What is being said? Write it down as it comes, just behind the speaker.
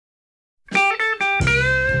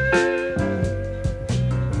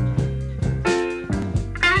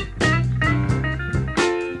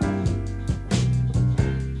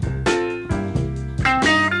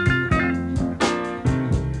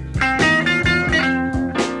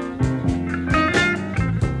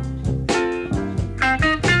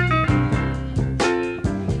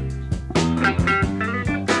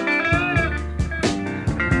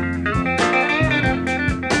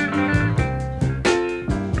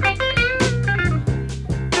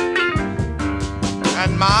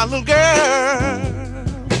My little girl,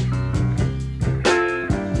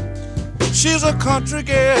 she's a country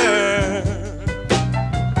girl.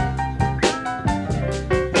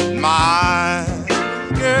 My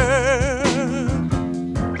girl,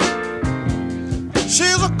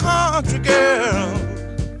 she's a country girl.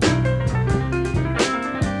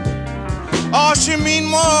 Oh, she mean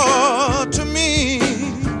more to me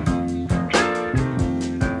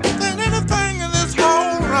than anything in this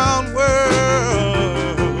whole round world.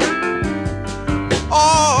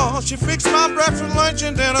 Oh, she fixed my breakfast, lunch,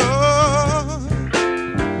 and dinner.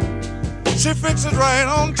 She fixes right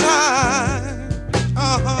on time.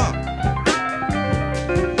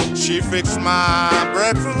 She fixed my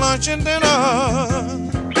breakfast, lunch, and dinner.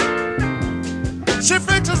 She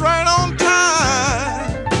fixes right on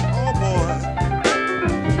time. Oh boy.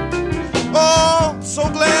 Oh, so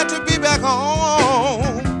glad to be back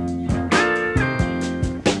home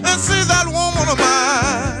and see that woman of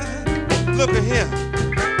mine. Look at here.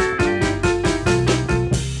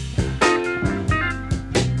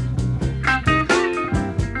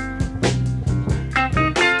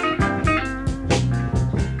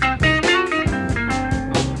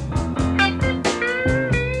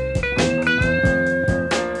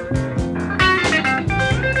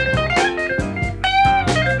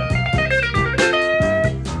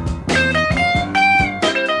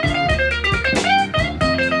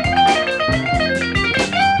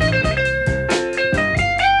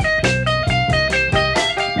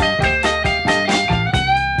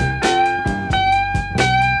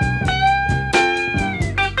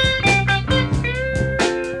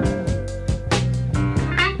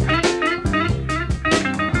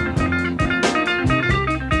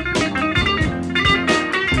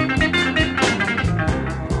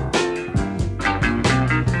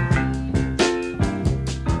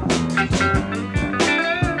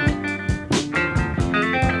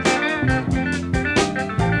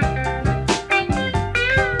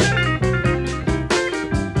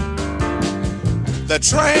 The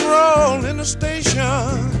train rolled in the station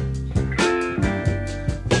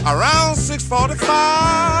around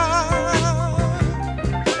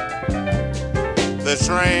 6:45. The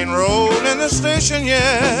train rolled in the station,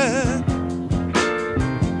 yeah,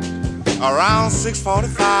 around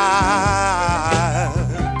 6:45.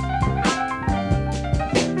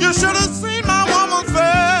 You should have seen my woman's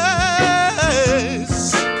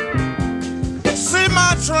face, see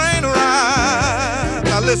my train ride.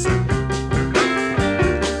 Now listen.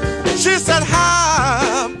 She said,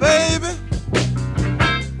 hi, baby.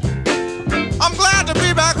 I'm glad to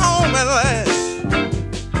be back home at last.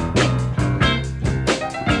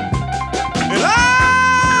 And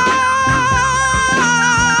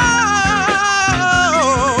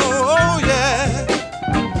oh, yeah.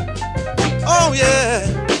 Oh, yeah.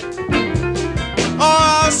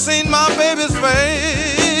 Oh, I've seen my baby's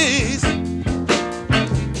face,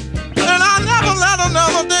 and I never let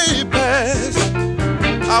another day pass.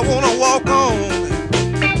 I wanna walk on.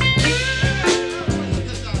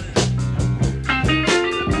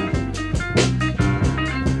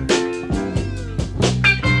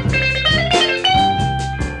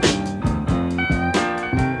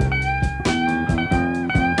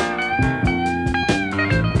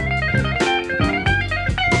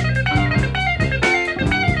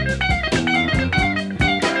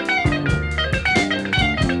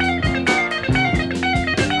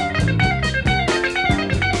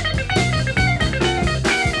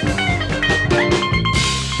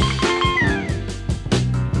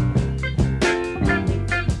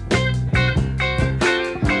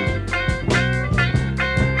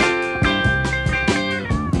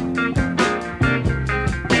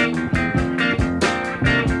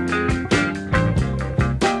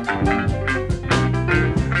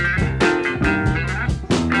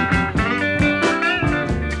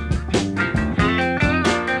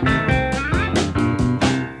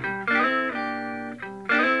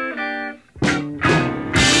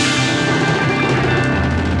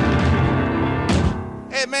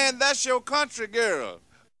 Man, that's your country girl.